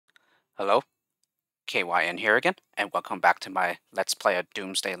Hello, KYN here again, and welcome back to my Let's Play of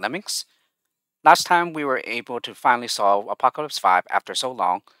Doomsday Lemmings. Last time we were able to finally solve Apocalypse 5 after so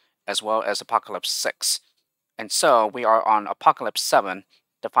long, as well as Apocalypse 6. And so we are on Apocalypse 7,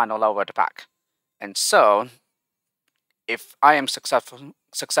 the final level of the pack. And so, if I am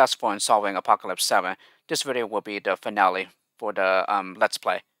successful in solving Apocalypse 7, this video will be the finale for the Let's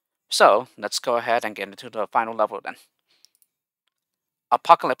Play. So, let's go ahead and get into the final level then.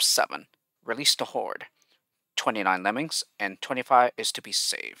 Apocalypse 7, Release the Horde. 29 lemmings, and 25 is to be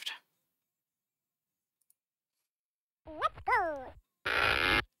saved. Let's go.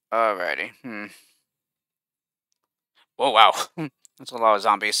 Alrighty. Oh wow, that's a lot of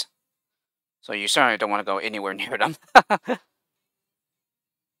zombies. So you certainly don't want to go anywhere near them.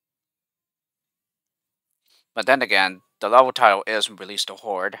 But then again, the level title is Release the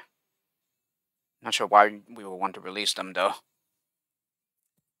Horde. Not sure why we would want to release them though.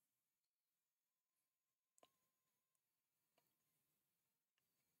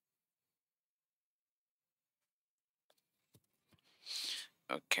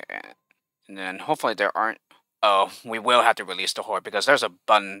 Okay. And then hopefully there aren't... Oh, we will have to release the Horde because there's a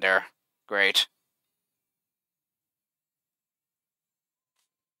button there. Great.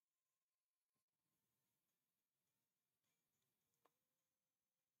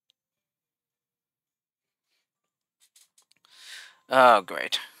 Oh,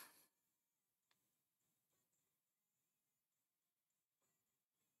 great.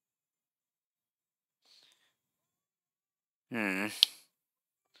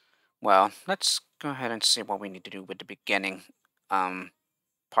 Well, let's go ahead and see what we need to do with the beginning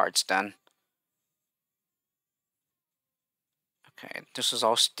parts then. Okay, this is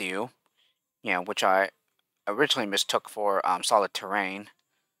all steel. Yeah, which I originally mistook for solid terrain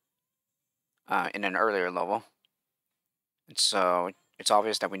in an earlier level. And so it's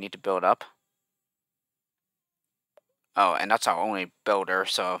obvious that we need to build up. Oh, and that's our only builder,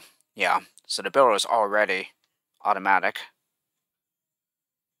 so yeah. So the builder is already automatic.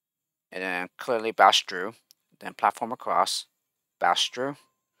 And then clearly bash through. Then platform across. Bash through.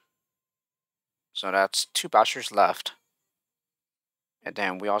 So that's 2 bashers left. And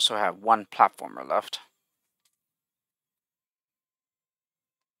then we also have 1 platformer left.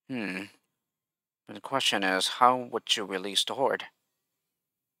 But the question is, how would you release the Horde?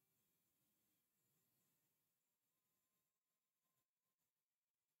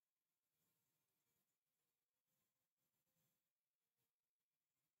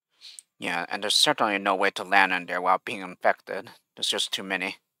 Yeah, and there's certainly no way to land in there without being infected. There's just too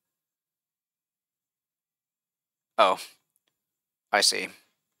many. Oh, I see.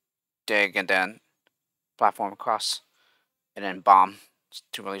 Dig and then platform across. And then bomb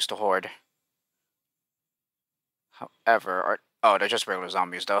to release the Horde. However, oh, they're just regular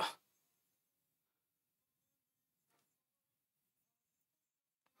zombies though.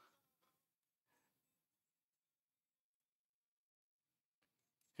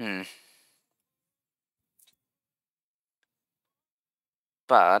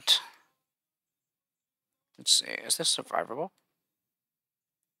 But let's see, is this survivable?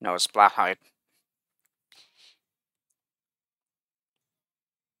 No, it's black hide.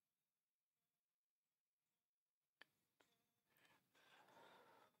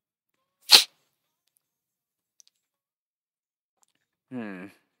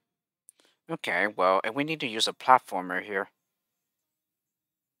 Okay, well, and we need to use a platformer here.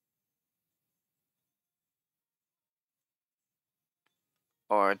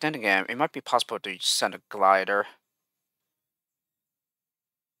 Or then again, it might be possible to send a glider.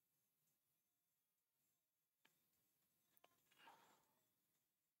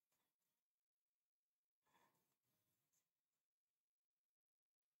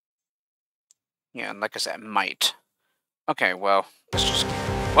 Yeah, and like I said, might. Okay, well, let's just...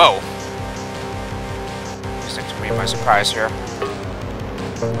 Whoa! This took me by surprise here.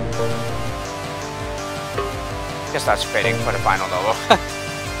 Guess that's fitting for the final level.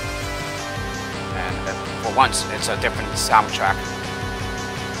 And for once, it's a different soundtrack.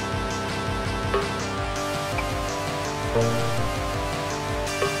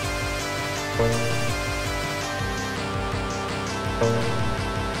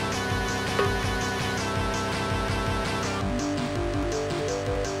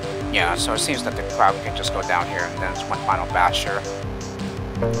 Yeah, so it seems that the crowd can just go down here and then it's one final basher.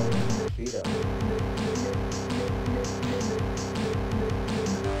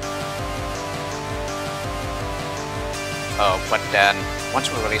 Oh, but then,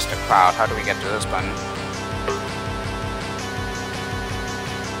 once we release the crowd, how do we get to this button?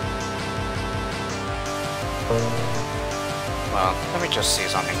 Let me just see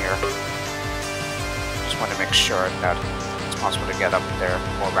something here. Just want to make sure that it's possible to get up there,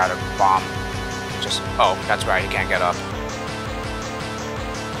 or rather bomb. Just, oh, that's right, you can't get up.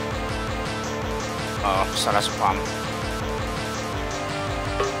 Oh, so that's a problem.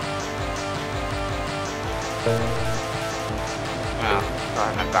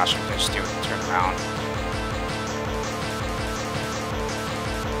 Well, my Bastion can still turn around.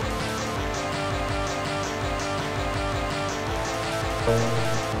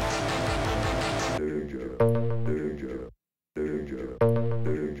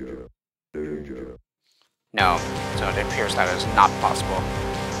 No, so it appears that is not possible.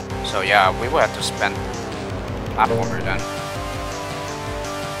 So yeah, we will have to spend platformer then.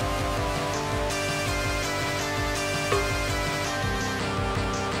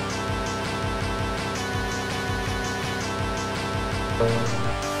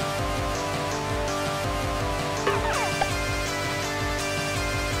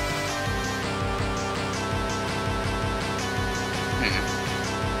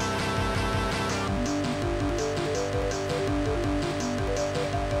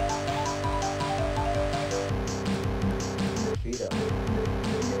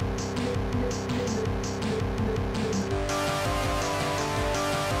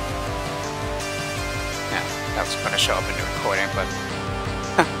 That's going to show up in the recording, but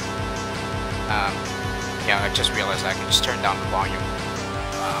yeah, I just realized I can just turn down the volume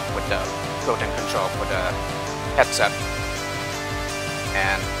with the built-in control for the headset,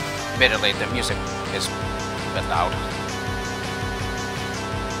 and admittedly the music is a bit loud.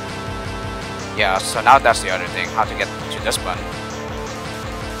 Yeah, so now that's the other thing, how to get to this button.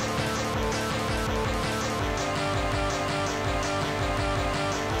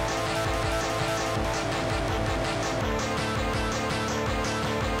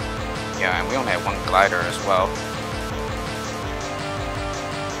 Yeah, and we only have one glider as well.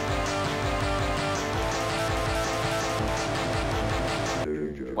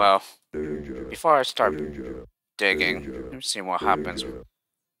 Well, before I start digging, let me see what happens.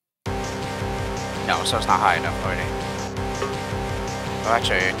 No, so it's not high enough already. Well,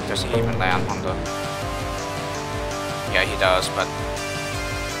 actually, does he even land on the... Yeah, he does, but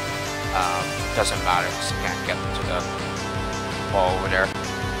doesn't matter because he can't get to the wall over there.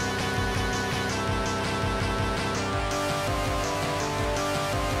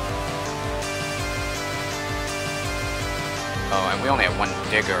 Oh, and we only have one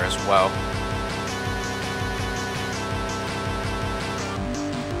digger as well.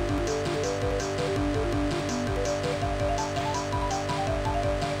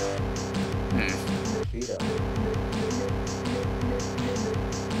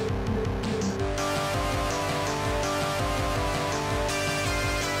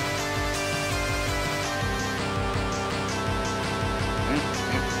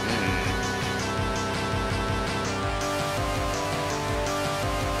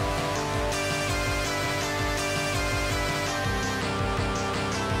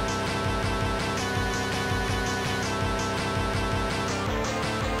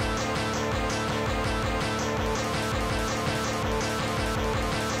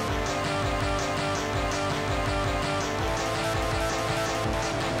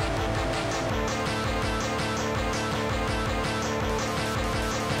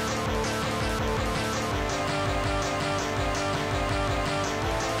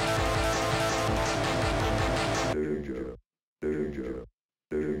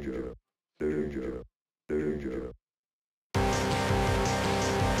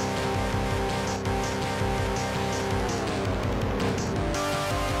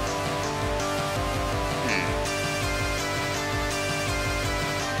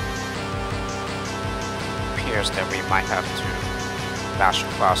 That we might have to bash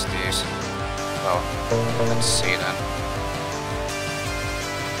across these. Well, let's see then.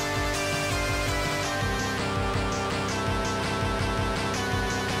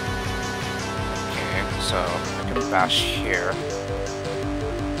 Okay, so I can bash here.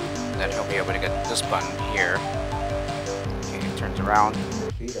 And then he'll be able to get this button here. Okay, he turns around.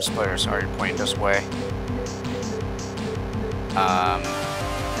 The splitters are pointing this way.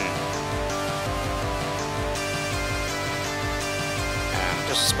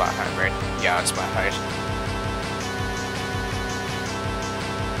 This is spot height, right? Yeah, it's spot height.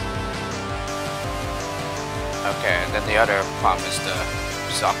 Okay, and then the other problem is the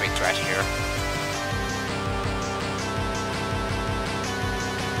zombie threat here.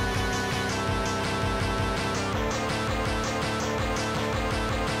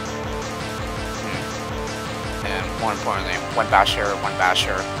 And more importantly, one basher, so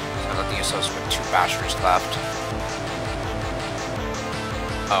that leaves us with two bashers left.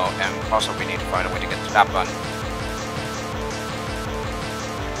 Oh, and also we need to find a way to get to that button.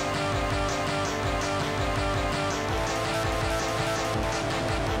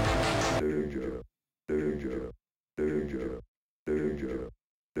 Danger, danger, danger, danger,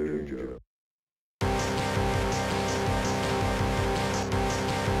 danger.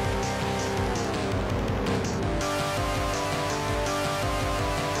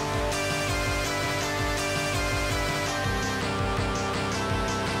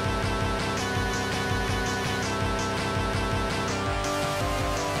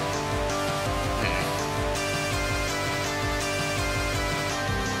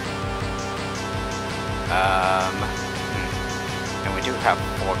 And we do have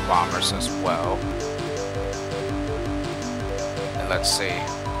 4 bombers as well. And let's see.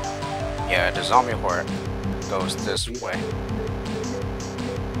 Yeah, the zombie horde goes this way.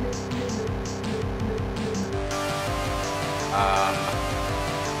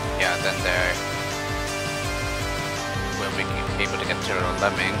 Yeah, then there we'll be able to get to the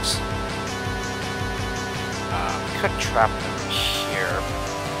lemmings. Could trap them here.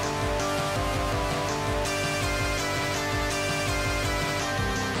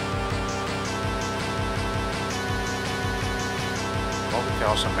 Or we can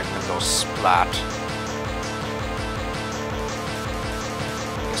also make them go splat. I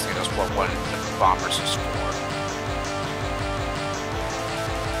guess that's what one of the bombers is for.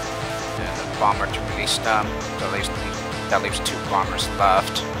 And the bomber to release them. So that leaves 2 bombers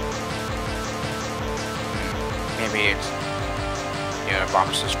left. Maybe it's, yeah, the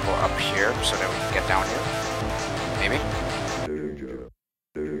bombers is for up here so that we can get down here. Maybe. Danger,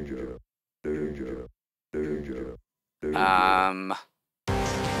 danger, danger, danger, danger. The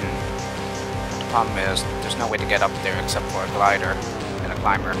problem is there's no way to get up there except for a glider and a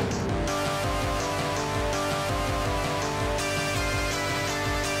climber.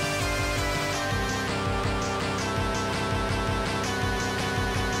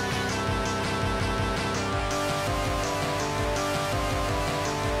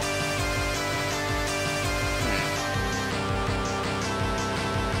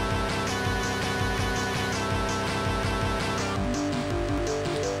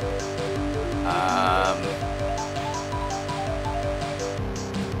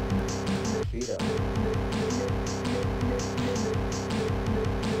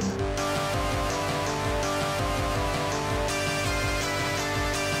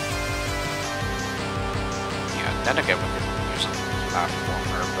 Then again, we could use a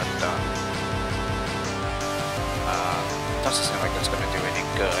platformer, but doesn't seem like it's going to do any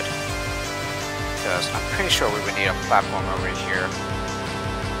good. Because I'm pretty sure we would need a platform over here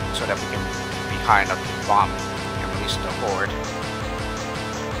so that we can be high enough to bomb and release the horde.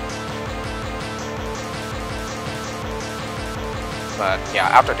 But yeah,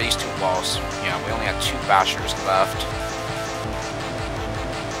 after these 2 walls, yeah, we only had 2 bashers left.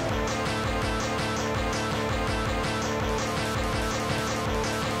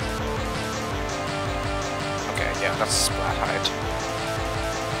 Yeah, that's splat height.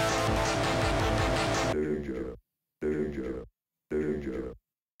 Danger, danger, danger,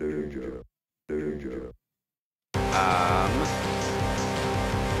 danger, danger.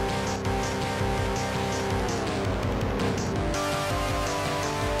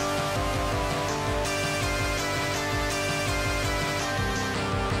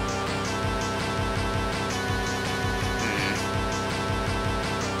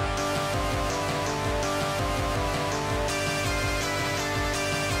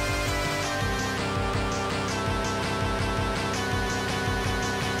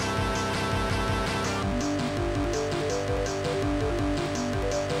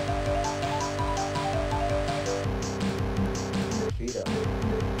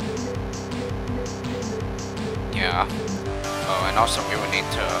 Yeah. Oh, and also we would need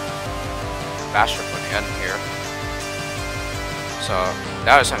to Basher put in here. So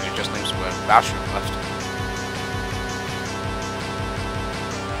that essentially just leaves with Basher left.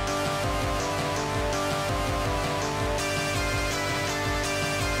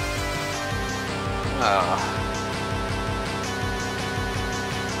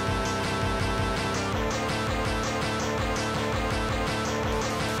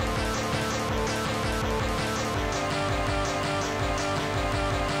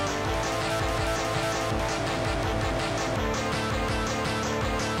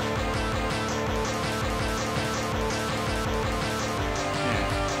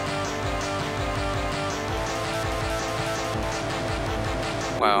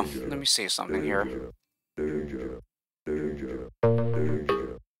 Well, let me see something here. Danger, danger,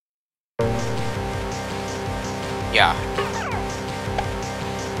 danger. Yeah.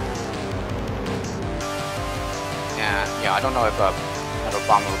 Yeah, I don't know if another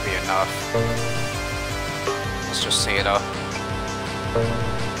bomber would be enough. Let's just see though.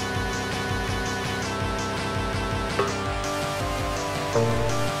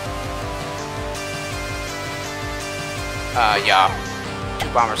 Yeah, 2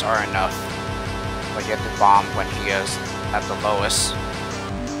 bombers are enough. But you have to bomb when he is at the lowest.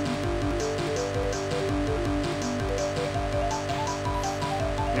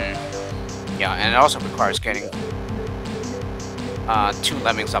 Yeah, and it also requires getting 2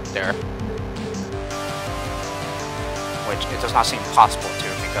 lemmings up there. Which it does not seem possible to,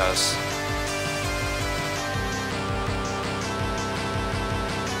 because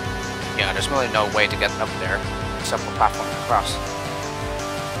yeah, there's really no way to get up there except for platforming across.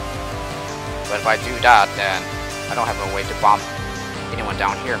 But if I do that, then I don't have a way to bomb anyone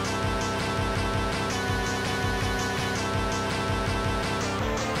down here.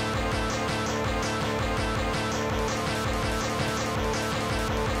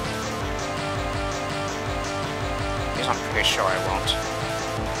 At least I'm pretty sure I won't.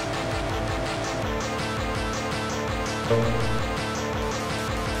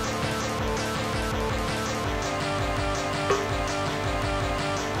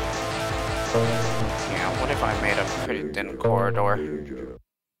 Yeah, what if I made a pretty thin corridor? Danger.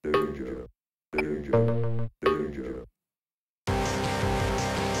 Danger. Danger. Danger.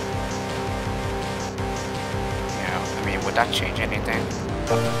 Yeah, I mean, would that change anything?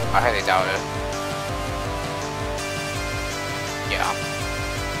 I highly doubt it. Yeah,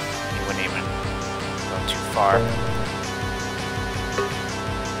 he wouldn't even go too far.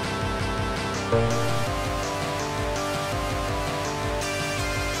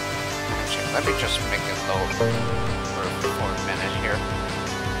 Actually, let me just make it low for a minute here.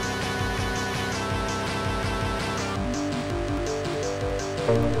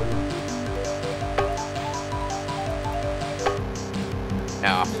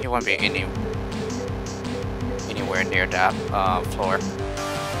 No, he won't be anywhere near that floor.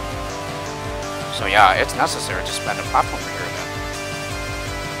 So yeah, it's necessary to spend a platform here then.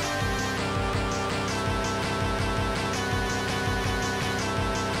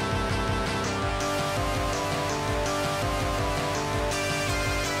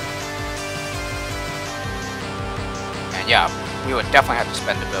 And yeah, we would definitely have to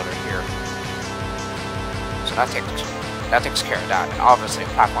spend the builder here. So that takes care of that. And obviously,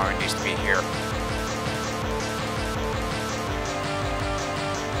 platforming needs to be here.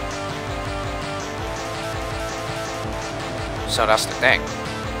 So that's the thing.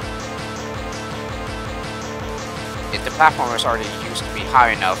 If the platform is already used to be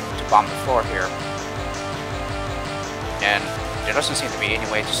high enough to bomb the floor here, then there doesn't seem to be any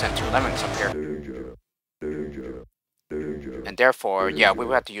way to send 2 lemmings up here. Danger. Danger. Danger. And therefore, yeah, we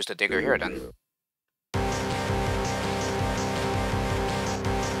would have to use the digger here then.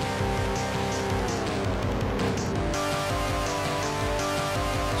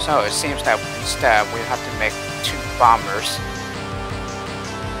 So it seems that instead we have to make 2 bombers.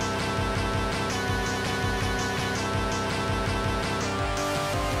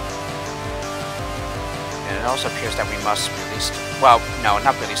 And it also appears that we must release, well, no,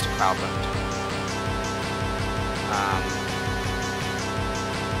 not release the cloud, but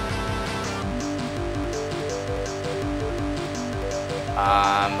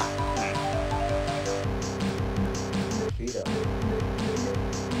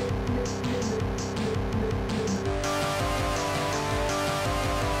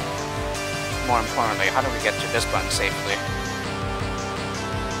more importantly, how do we get to this button safely?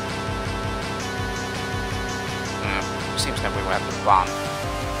 Seems that we will have to bomb.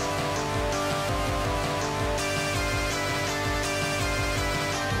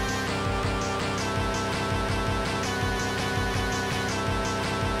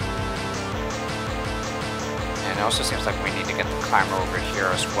 And it also seems like we need to get the climber over here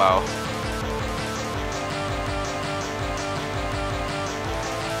as well.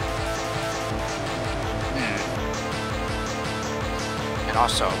 And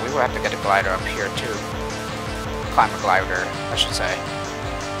also, we will have to get a glider up here too. Climber glider, I should say.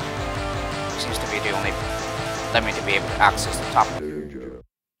 Seems to be the only lemming to be able to access the top. Danger.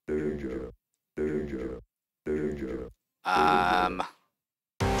 Danger. Danger. Danger.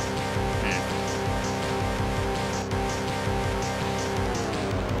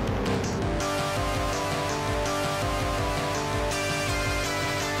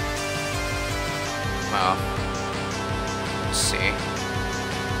 Well, let's see.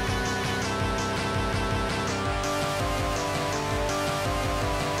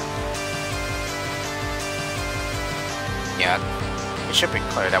 Yeah, it should be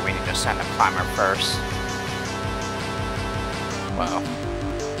clear that we need to send a climber first. Well,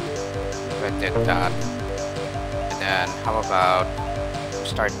 if I did that, and then how about we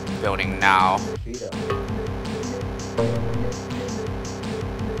start building now?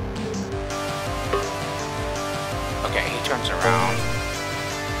 Okay, he turns around.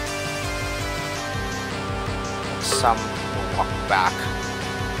 Some will walk back.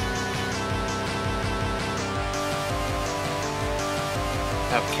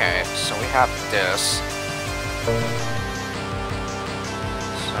 Okay, so we have this.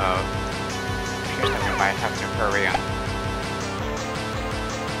 So, appears that we might have to hurry on.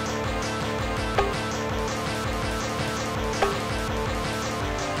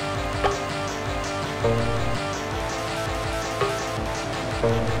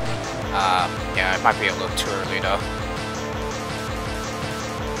 Yeah, it might be a little too early though.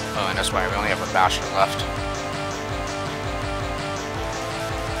 Oh, and that's why we only have a bastion left.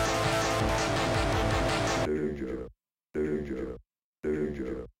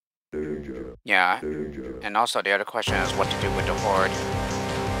 Yeah, and also the other question is what to do with the horde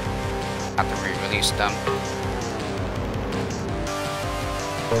after we release them.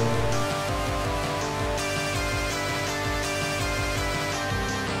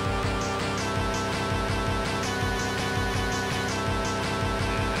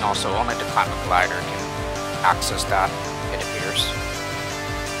 And also only the climate glider can access that, it appears.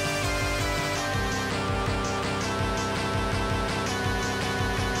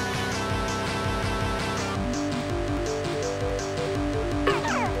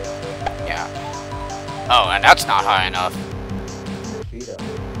 Oh, and that's not high enough.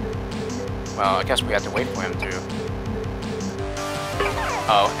 Well, I guess we have to wait for him to...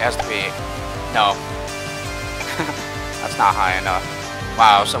 Oh, it has to be... No. That's not high enough.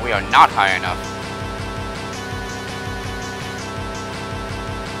 Wow, so we are not high enough.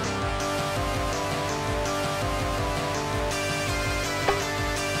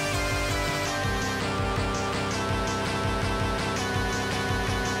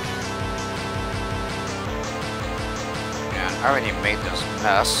 I already made this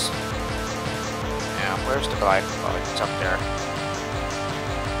mess. Yeah, where's the glide? Oh, it's up there.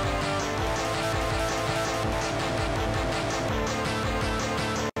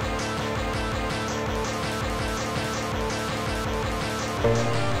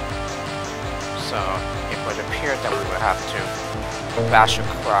 So, it would appear that we would have to bash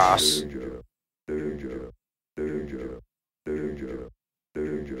across.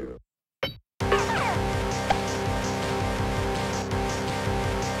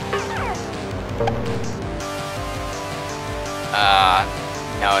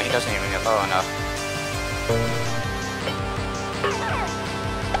 No, he doesn't even get low enough.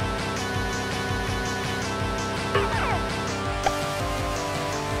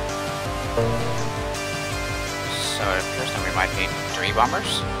 So it appears that we might need 3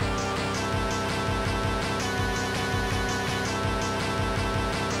 bombers.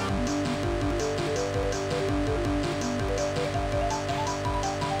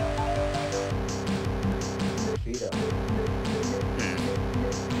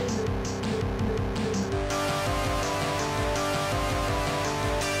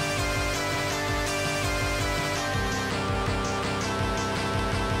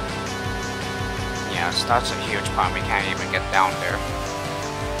 Yes, that's a huge problem. We can't even get down there.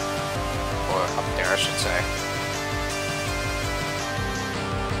 Or up there, I should say.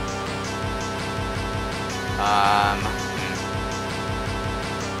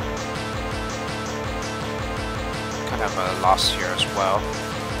 Kind of a loss here as well.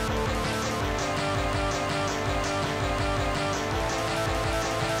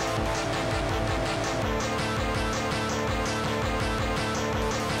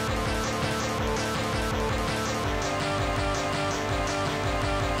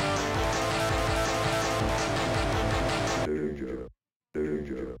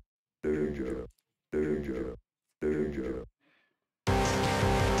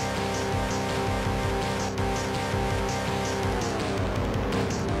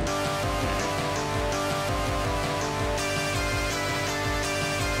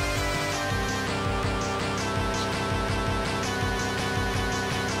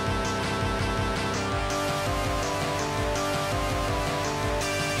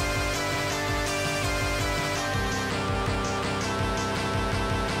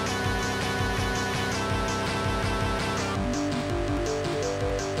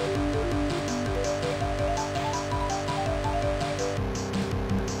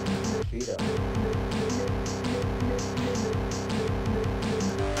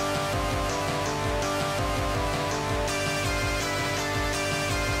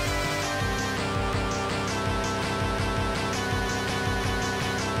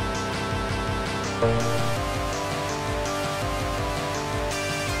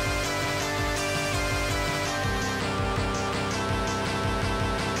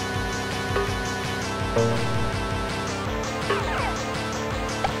 Okay,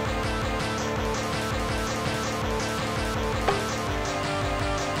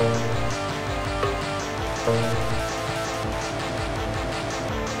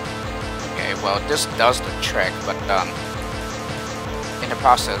 well, this does the trick, but in the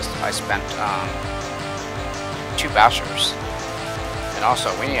process, I spent 2 bashers, and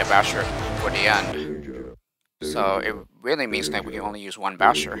also we need a basher for the end. Danger. So it really means that we can only use 1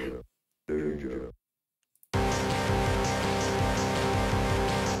 basher. Danger.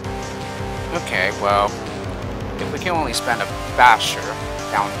 Okay, well, if we can only spend a basher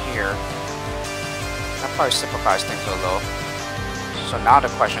down here, that probably simplifies things a little. So now the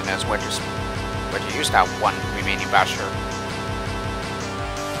question is where to use that 1 remaining basher.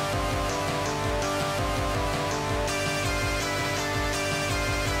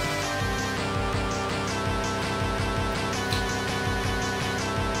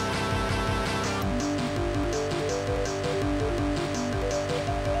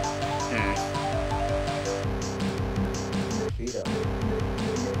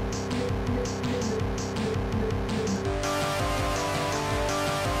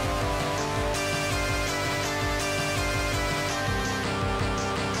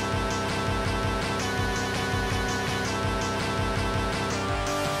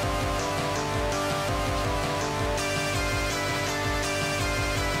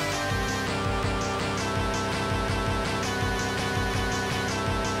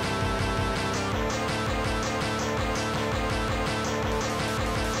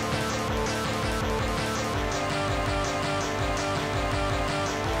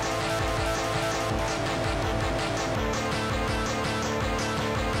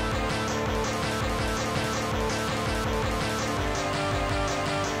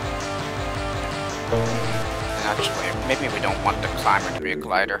 And actually, maybe we don't want the climber to be a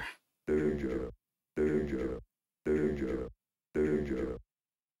glider. Danger. Danger. Danger. Danger.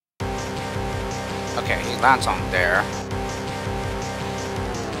 Okay, he lands on there.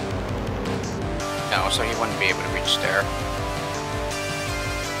 No, so he wouldn't be able to reach there.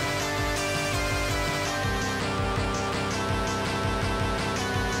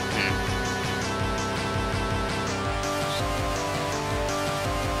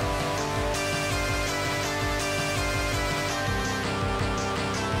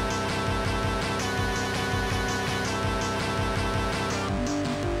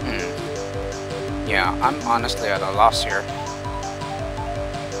 Yeah, I'm honestly at a loss here.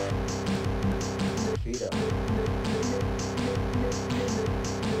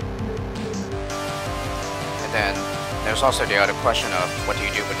 And then there's also the other question of what do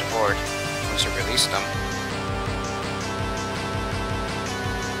you do with the horde once you release them?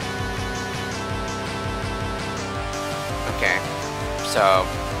 Okay, so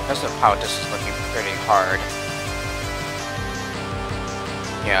because of how this is looking pretty hard,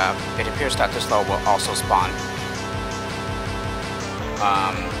 yeah, it appears that this level will also spawn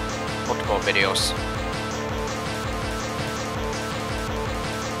multiple videos.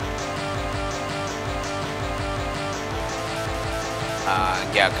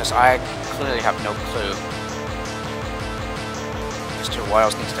 Yeah, because I clearly have no clue as to what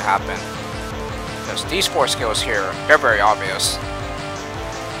else needs to happen. Because these 4 skills here, they're very obvious.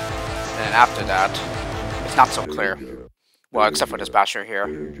 And then after that, it's not so clear. Well, except for this basher here.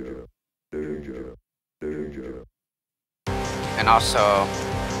 Danger. Danger. Danger. And also,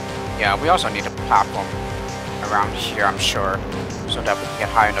 yeah, we also need a platform around here, I'm sure, so that we can get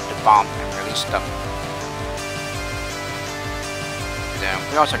high enough to bomb and release them. And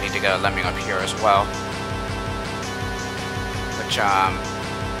then we also need to get a lemming up here as well. Which,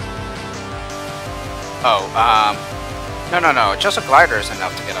 no, just a glider is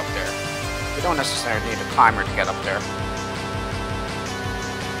enough to get up there. We don't necessarily need a climber to get up there.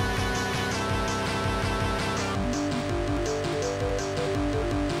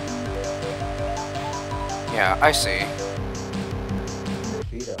 Yeah, I see.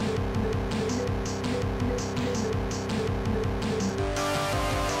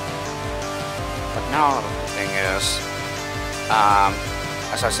 But now the thing is,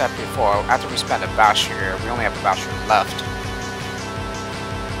 as I said before, after we spend a basher here, we only have a basher left.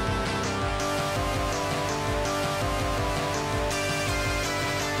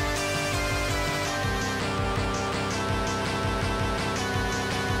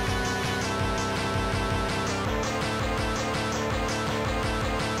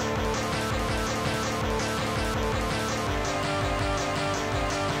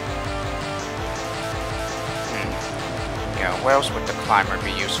 Yeah, where else would the climber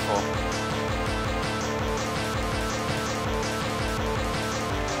be useful?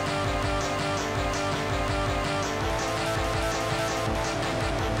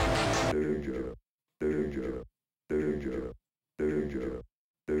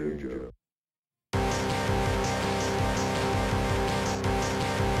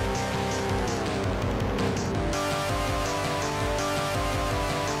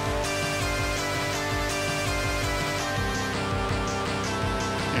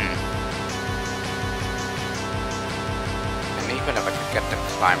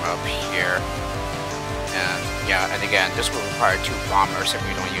 climb up here. And yeah, and again, this will require 2 bombers if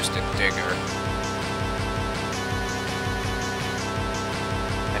we don't use the digger.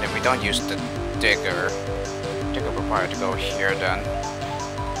 And if we don't use the digger will require to go here then.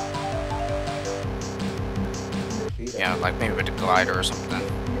 Yeah, like maybe with the glider or something.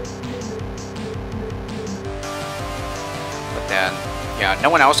 But then, yeah, no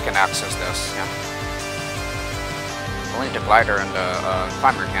one else can access this, yeah. Only the glider and the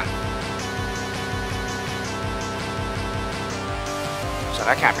climber can. So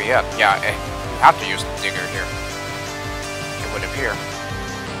that can't be it. Yeah, you have to use the digger here. It would appear.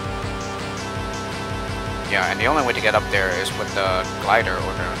 Yeah, and the only way to get up there is with the glider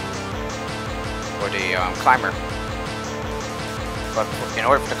or the climber. But in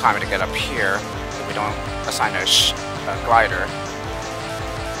order for the climber to get up here, if we don't assign a glider,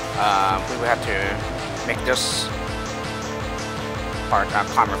 we would have to make this part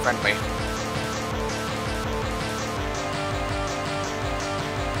climber friendly.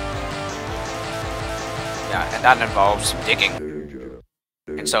 Yeah, and that involves digging.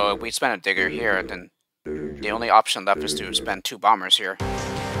 And so if we spend a digger here, then the only option left is to spend 2 bombers here.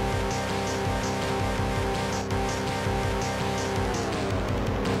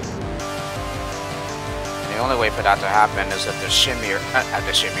 And the only way for that to happen is that the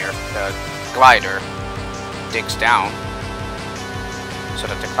glider digs down so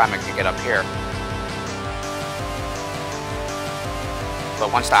that the climber can get up here.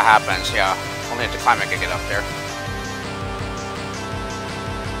 But once that happens, yeah, only the climber can get up there.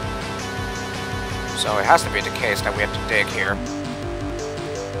 So it has to be the case that we have to dig here.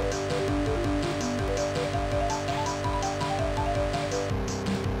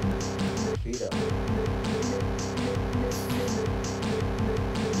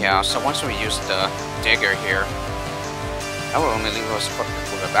 Yeah, so once we use the digger here, that will only leave us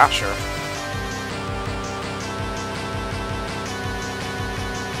with a basher.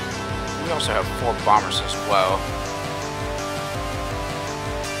 We also have 4 bombers as well.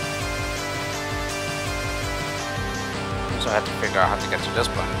 So I have to figure out how to get to this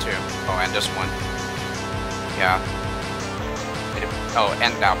button too. Oh, and this one. Yeah. Oh,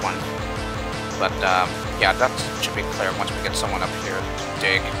 and that one. But yeah, that should be clear once we get someone up here to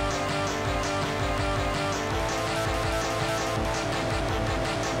dig.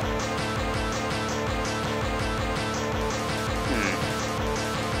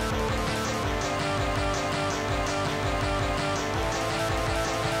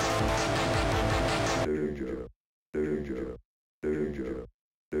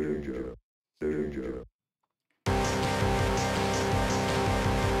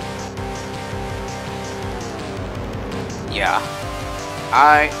 Yeah,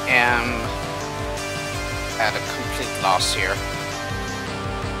 I am at a complete loss here.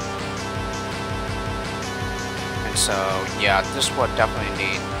 And so, yeah, this would definitely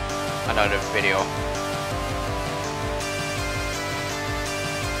need another video.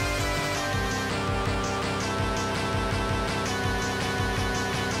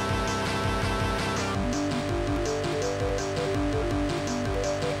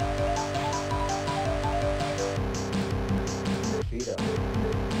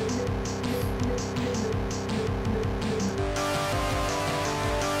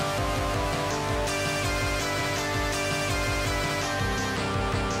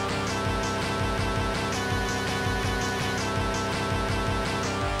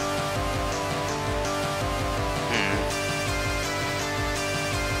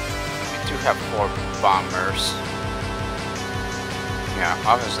 Have 4 bombers. Yeah,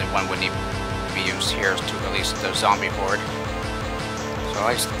 obviously one would need to be used here to release the zombie horde. So at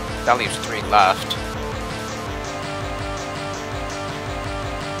least that leaves 3 left.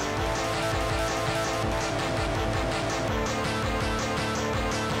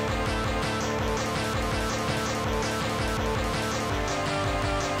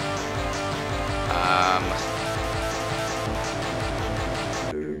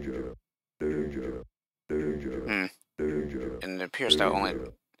 And it appears that only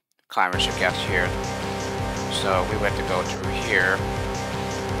climbers should get here. So we would have to go through here.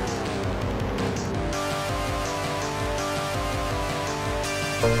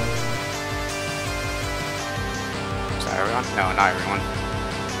 Is that everyone? No, not everyone.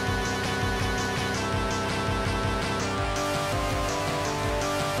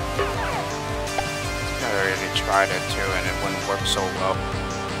 I already tried it too and it wouldn't work so well.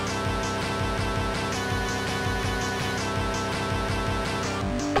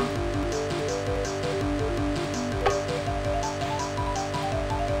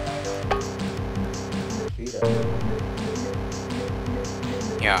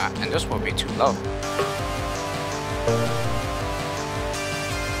 Yeah, and this will be too low.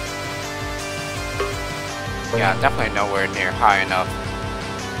 Yeah, definitely nowhere near high enough.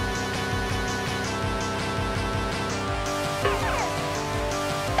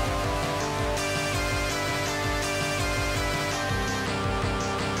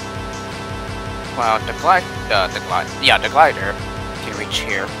 Well, the glider can reach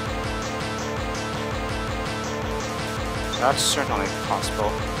here. So that's certainly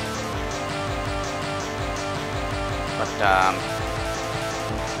possible. But,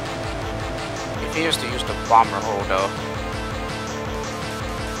 if he was to use the bomber hole, though,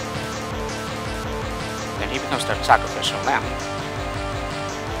 then he becomes the sacrificial lamb.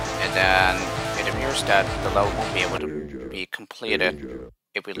 And then it appears that the level won't be able to be completed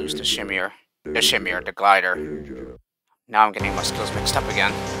if we lose the the glider. Now I'm getting my skills mixed up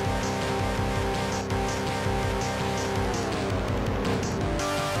again.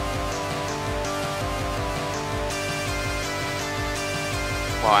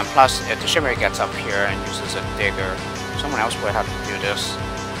 Well, and plus, if the shimmer gets up here and uses a digger, someone else would have to do this.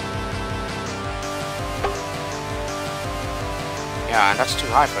 Yeah, and that's too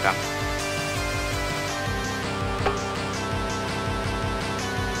high for them.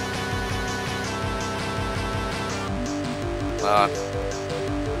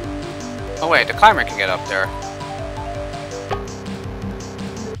 Oh wait, the climber can get up there.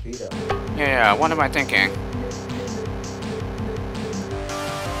 Yeah, what am I thinking?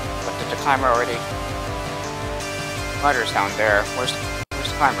 But did the climber already? Glider's down there. Where's the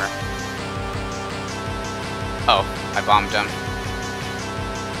climber? Oh, I bombed him.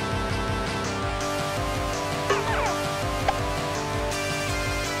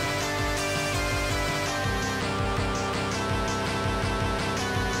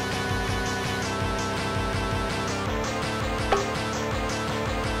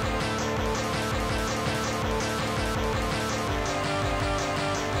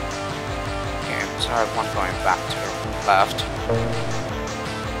 So I have one going back to the left.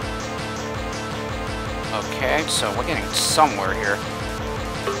 Okay, so we're getting somewhere here.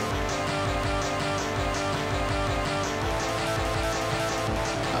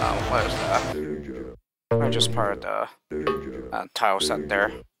 What is that? Or just part of the tile set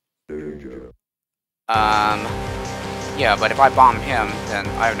there. Yeah, but if I bomb him, then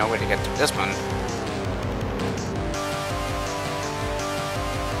I have no way to get to this one.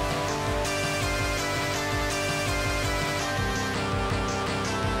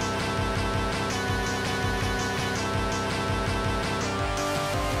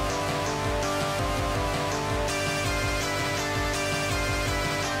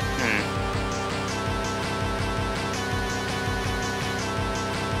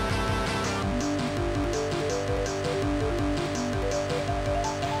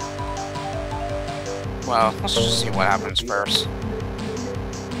 Well, let's just see what happens first.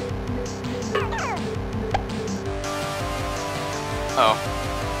 Oh,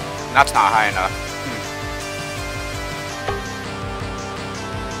 that's not high enough.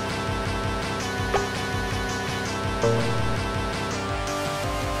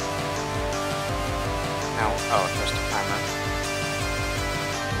 No, oh, there's the timer.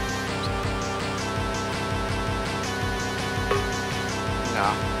 No.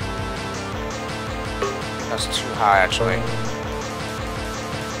 That's too high, actually.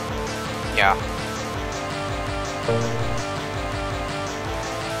 Yeah.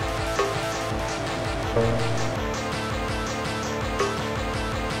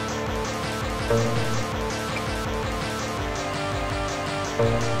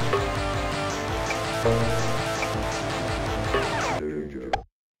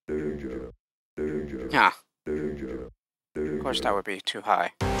 Yeah. Of course, that would be too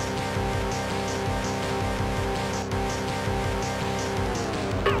high.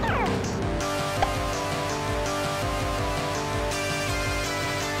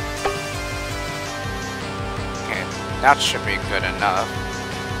 That should be good enough.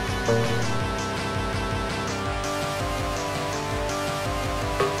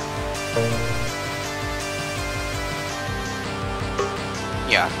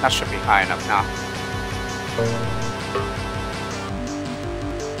 Yeah, that should be high enough now.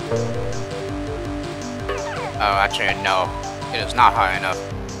 Oh, actually, no. It is not high enough.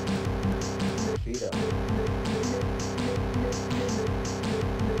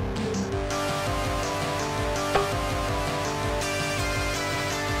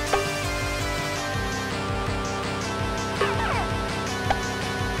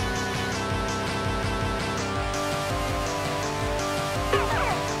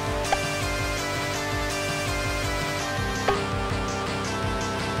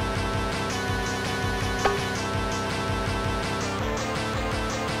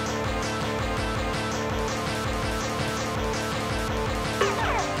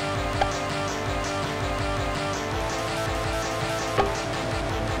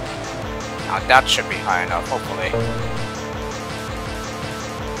 That should be high enough, hopefully.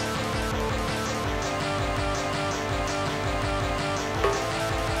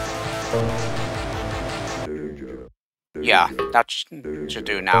 Danger. Yeah, that should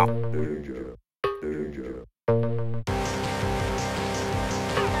do now. Danger. Danger.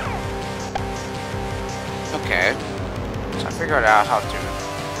 Okay, so I figured out how to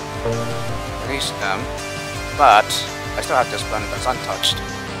release them, but I still have this button that's untouched.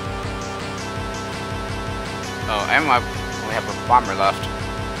 Oh, and I only have a bomber left.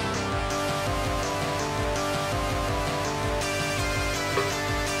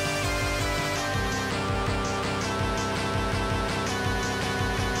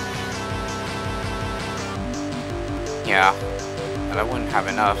 Yeah, but I wouldn't have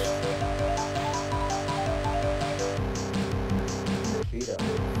enough.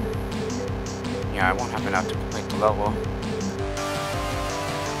 Yeah, I won't have enough to complete the level.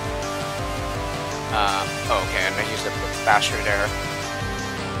 Okay, and I used the basher there.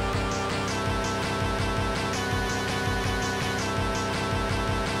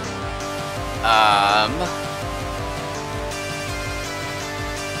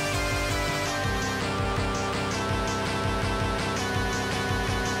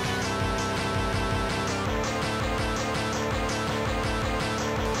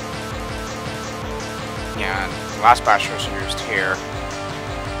 Yeah, and the last basher was used here.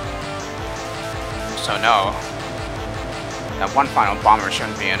 So no, that one final bomber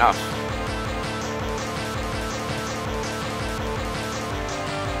shouldn't be enough.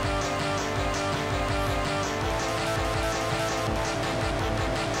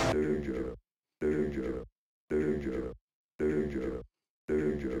 Danger. Danger. Danger. Danger.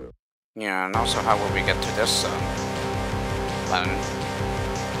 Danger. Yeah, and also how will we get to this button?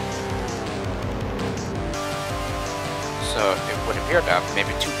 So it would appear that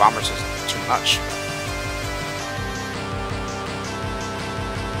maybe 2 bombers is too much.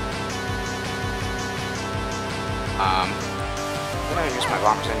 I'm gonna use my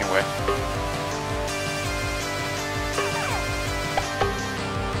bombers anyway.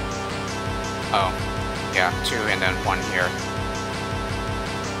 Oh, yeah, 2 and then 1 here.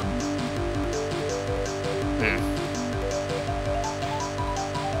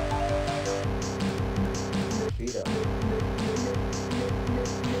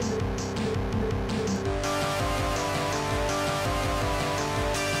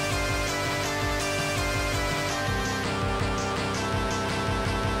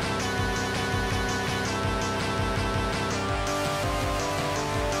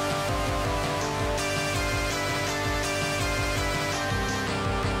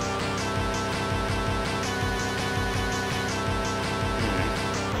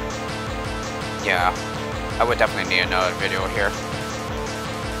 Yeah, I would definitely need another video here.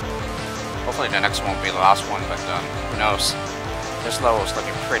 Hopefully the next one will be the last one, but who knows? This level is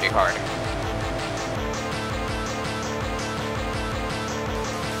looking pretty hard.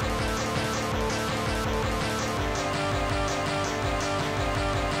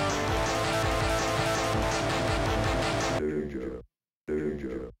 Danger.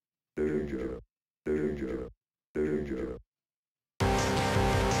 Danger. Danger. Danger. Danger.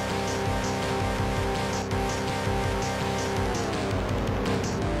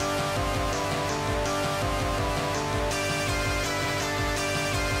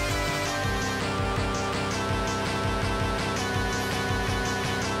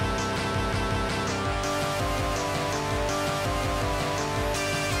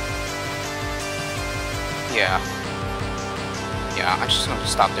 Yeah, I'm just gonna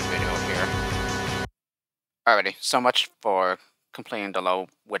stop the video here. Alrighty, so much for completing the level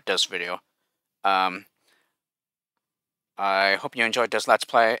with this video. I hope you enjoyed this Let's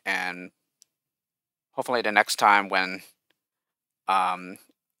Play, and hopefully the next time when I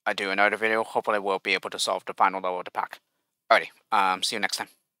do another video, hopefully we'll be able to solve the final level of the pack. Alrighty, see you next time.